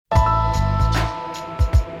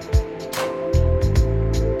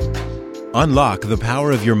Unlock the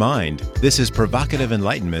power of your mind. This is Provocative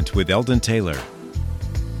Enlightenment with Eldon Taylor.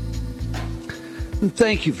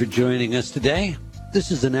 Thank you for joining us today. This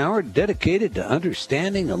is an hour dedicated to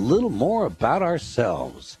understanding a little more about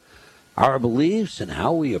ourselves, our beliefs, and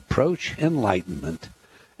how we approach enlightenment,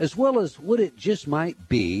 as well as what it just might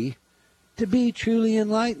be to be truly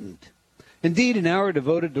enlightened. Indeed, an hour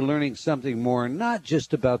devoted to learning something more, not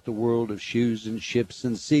just about the world of shoes and ships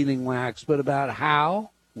and sealing wax, but about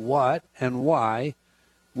how, what, and why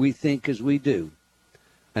we think as we do.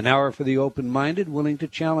 An hour for the open-minded, willing to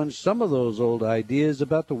challenge some of those old ideas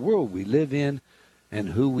about the world we live in and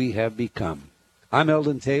who we have become. I'm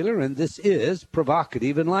Eldon Taylor, and this is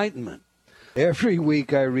Provocative Enlightenment. Every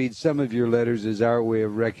week I read some of your letters as our way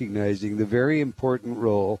of recognizing the very important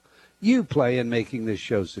role you play in making this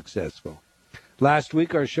show successful. Last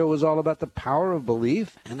week, our show was all about the power of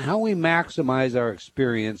belief and how we maximize our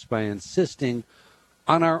experience by insisting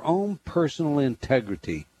on our own personal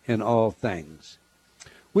integrity in all things.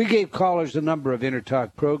 We gave callers a number of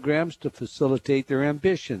InnerTalk programs to facilitate their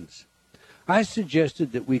ambitions. I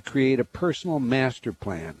suggested that we create a personal master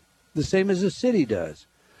plan, the same as a city does,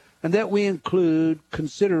 and that we include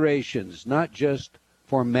considerations not just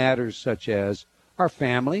for matters such as our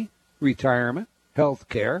family, retirement, health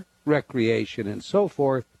care, recreation, and so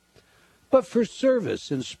forth, but for service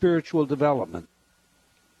and spiritual development.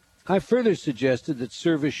 I further suggested that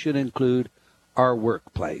service should include our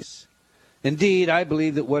workplace. Indeed, I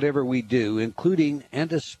believe that whatever we do, including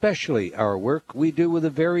and especially our work, we do with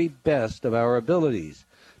the very best of our abilities.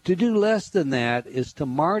 To do less than that is to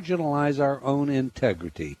marginalize our own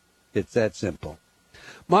integrity. It's that simple.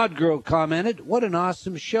 Maud Girl commented, "What an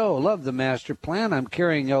awesome show. Love the master plan. I'm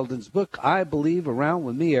carrying Eldon's book, I Believe, around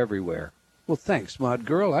with me everywhere." Well, thanks, Maud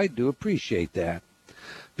Girl. I do appreciate that.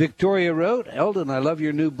 Victoria wrote, "Eldon, I love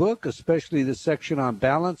your new book, especially the section on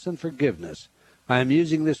balance and forgiveness. I am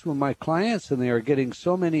using this with my clients, and they are getting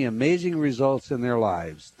so many amazing results in their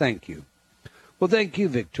lives. Thank you." Well, thank you,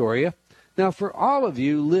 Victoria. Now, for all of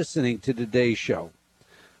you listening to today's show,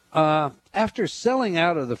 after selling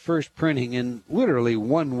out of the first printing in literally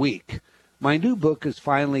 1 week, my new book is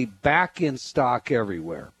finally back in stock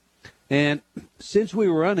everywhere. And since we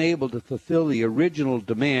were unable to fulfill the original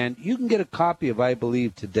demand, you can get a copy of I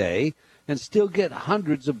Believe today and still get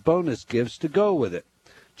hundreds of bonus gifts to go with it.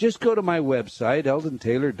 Just go to my website,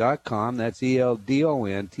 eldontaylor.com, that's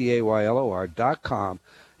ELDONTAYLOR.com,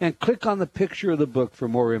 and click on the picture of the book for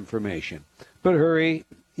more information. But hurry,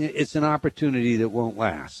 it's an opportunity that won't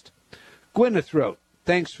last. Gwyneth wrote,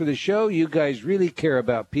 "Thanks for the show. You guys really care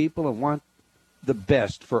about people and want the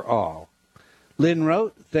best for all." Lynn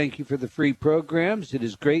wrote, "Thank you for the free programs. It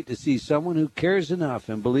is great to see someone who cares enough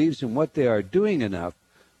and believes in what they are doing enough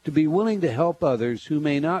to be willing to help others who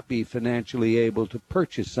may not be financially able to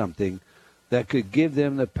purchase something that could give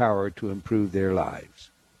them the power to improve their lives."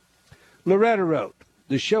 Loretta wrote,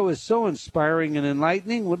 "The show is so inspiring and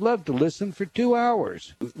enlightening. Would love to listen for 2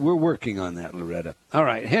 hours." We're working on that, Loretta. All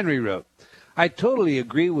right, Henry wrote, "I totally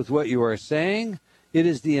agree with what you are saying. It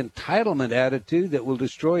is the entitlement attitude that will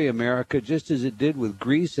destroy America just as it did with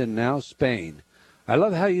Greece and now Spain. I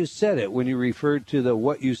love how you said it when you referred to the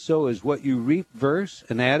what you sow is what you reap verse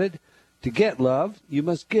and added, to get love, you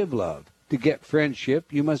must give love. To get friendship,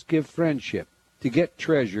 you must give friendship. To get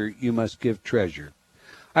treasure, you must give treasure.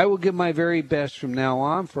 I will give my very best from now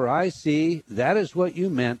on, for I see that is what you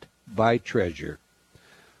meant by treasure."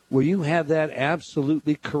 Well, you have that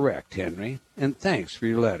absolutely correct, Henry, and thanks for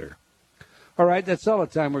your letter. All right, that's all the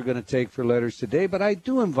time we're going to take for letters today, but I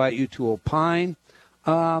do invite you to opine,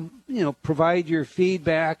 provide your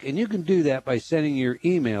feedback, and you can do that by sending your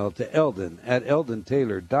email to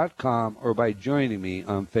eldon@eldontaylor.com or by joining me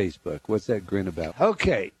on Facebook. What's that grin about?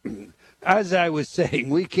 Okay, as I was saying,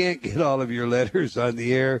 we can't get all of your letters on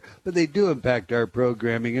the air, but they do impact our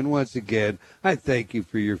programming, and once again, I thank you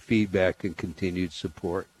for your feedback and continued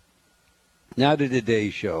support. Now to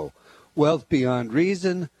today's show. Wealth Beyond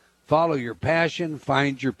Reason. Follow your passion,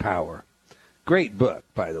 find your power. Great book,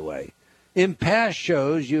 by the way. In past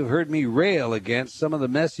shows, you've heard me rail against some of the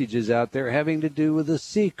messages out there having to do with The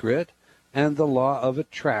Secret and the law of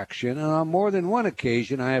attraction, and on more than one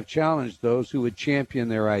occasion, I have challenged those who would champion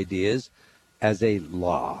their ideas as a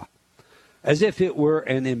law, as if it were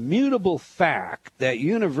an immutable fact that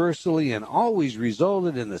universally and always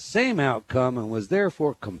resulted in the same outcome and was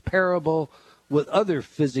therefore comparable with other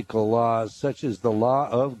physical laws, such as the law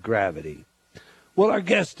of gravity. Well, our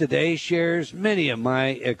guest today shares many of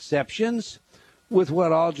my exceptions with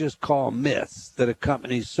what I'll just call myths that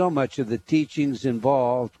accompany so much of the teachings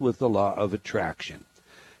involved with the law of attraction.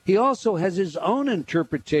 He also has his own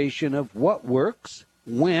interpretation of what works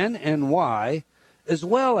when and why, as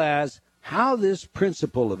well as how this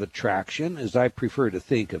principle of attraction, as I prefer to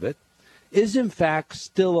think of it, is in fact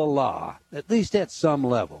still a law, at least at some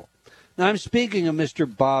level. Now, I'm speaking of Mr.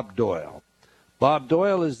 Bob Doyle. Bob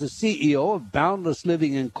Doyle is the CEO of Boundless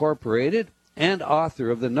Living Incorporated and author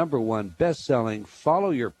of the #1 best-selling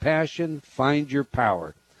Follow Your Passion, Find Your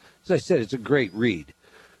Power. As I said, it's a great read.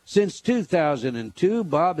 Since 2002,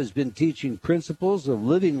 Bob has been teaching principles of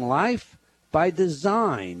living life by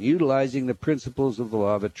design, utilizing the principles of the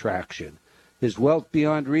law of attraction. His Wealth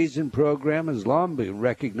Beyond Reason program has long been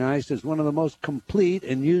recognized as one of the most complete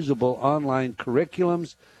and usable online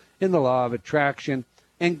curriculums in the law of attraction,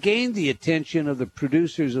 and gained the attention of the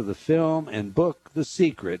producers of the film and book The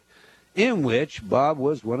Secret, in which Bob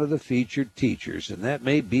was one of the featured teachers, and that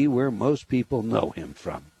may be where most people know him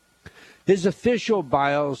from. His official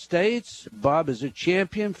bio states Bob is a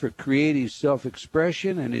champion for creative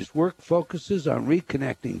self-expression, and his work focuses on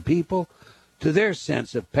reconnecting people to their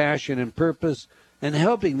sense of passion and purpose and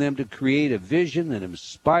helping them to create a vision that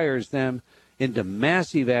inspires them into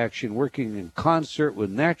massive action, working in concert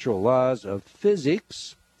with natural laws of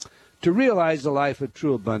physics to realize a life of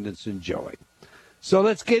true abundance and joy. So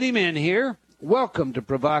let's get him in here. Welcome to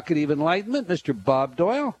Provocative Enlightenment, Mr. Bob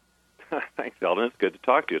Doyle. Thanks, Eldon. It's good to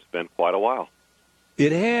talk to you. It's been quite a while.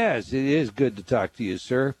 It has. It is good to talk to you,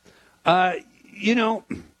 sir.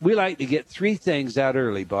 We like to get three things out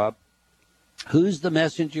early, Bob. Who's the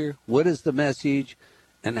messenger? What is the message?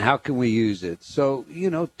 And how can we use it? So,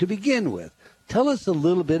 to begin with, tell us a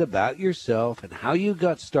little bit about yourself and how you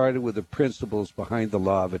got started with the principles behind the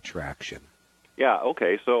law of attraction. Yeah,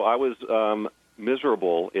 okay. So I was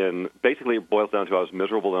miserable basically it boils down to I was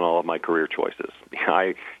miserable in all of my career choices.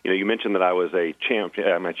 You mentioned that I was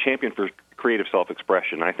I'm a champion for creative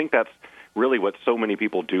self-expression. I think that's really what so many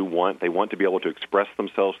people do want. They want to be able to express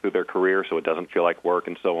themselves through their career so it doesn't feel like work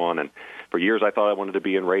and so on. And for years I thought I wanted to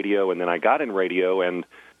be in radio, and then I got in radio and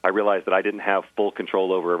I realized that I didn't have full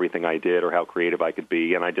control over everything I did or how creative I could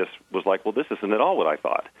be, and I just was like, well, this isn't at all what I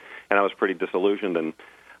thought. And I was pretty disillusioned, and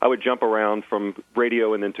I would jump around from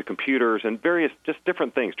radio and then to computers and various just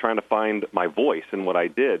different things, trying to find my voice in what I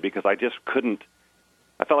did, because I just couldn't.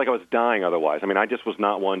 I felt like I was dying otherwise. I mean, I just was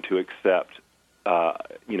not one to accept,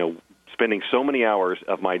 spending so many hours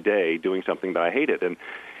of my day doing something that I hated. And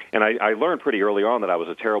I learned pretty early on that I was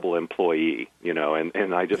a terrible employee,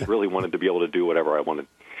 and I just really wanted to be able to do whatever I wanted.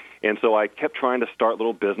 And so I kept trying to start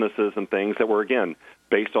little businesses and things that were, again,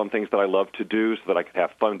 based on things that I loved to do so that I could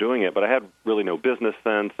have fun doing it. But I had really no business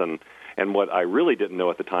sense, and what I really didn't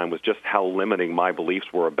know at the time was just how limiting my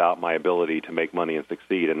beliefs were about my ability to make money and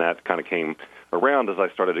succeed. And that kind of came around as I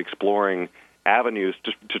started exploring avenues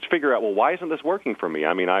to figure out, well, why isn't this working for me?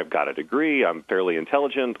 I mean, I've got a degree, I'm fairly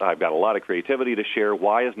intelligent, I've got a lot of creativity to share.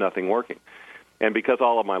 Why is nothing working? And because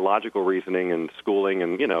all of my logical reasoning and schooling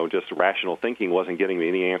and, just rational thinking wasn't getting me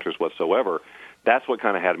any answers whatsoever, that's what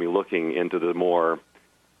kind of had me looking into the more,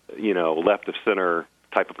 left of center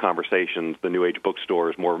type of conversations, the New Age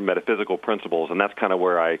bookstores, more metaphysical principles. And that's kind of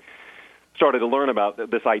where I started to learn about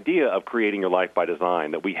this idea of creating your life by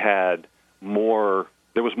design, that we had more,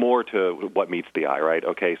 there was more to what meets the eye, right?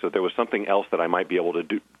 Okay, so there was something else that I might be able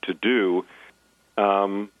to do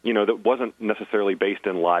that wasn't necessarily based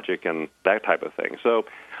in logic and that type of thing. So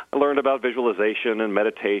I learned about visualization and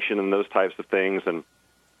meditation and those types of things. And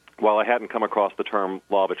while I hadn't come across the term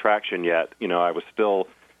law of attraction yet, I was still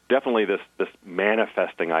definitely this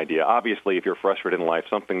manifesting idea. Obviously, if you're frustrated in life,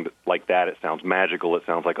 something like that, it sounds magical. It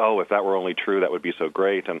sounds like, oh, if that were only true, that would be so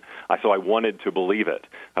great. And so I wanted to believe it.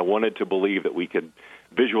 I wanted to believe that we could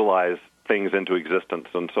visualize things into existence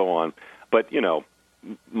and so on. But,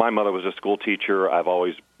 my mother was a school teacher. I've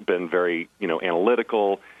always been very,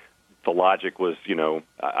 analytical. The logic was,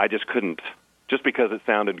 I just couldn't, just because it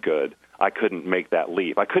sounded good, I couldn't make that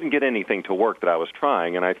leap. I couldn't get anything to work that I was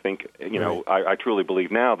trying, and I think, right. I truly believe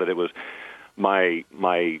now that it was my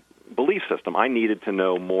belief system. I needed to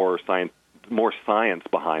know more science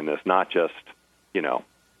behind this, not just,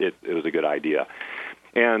 it was a good idea.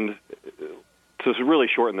 And to really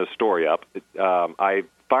shorten this story up, I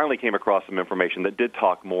finally came across some information that did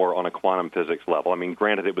talk more on a quantum physics level. I mean,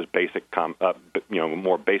 granted, it was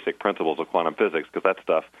more basic principles of quantum physics, because that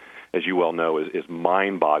stuff, as you well know, is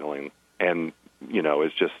mind-boggling, and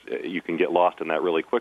it's just you can get lost in that really quickly.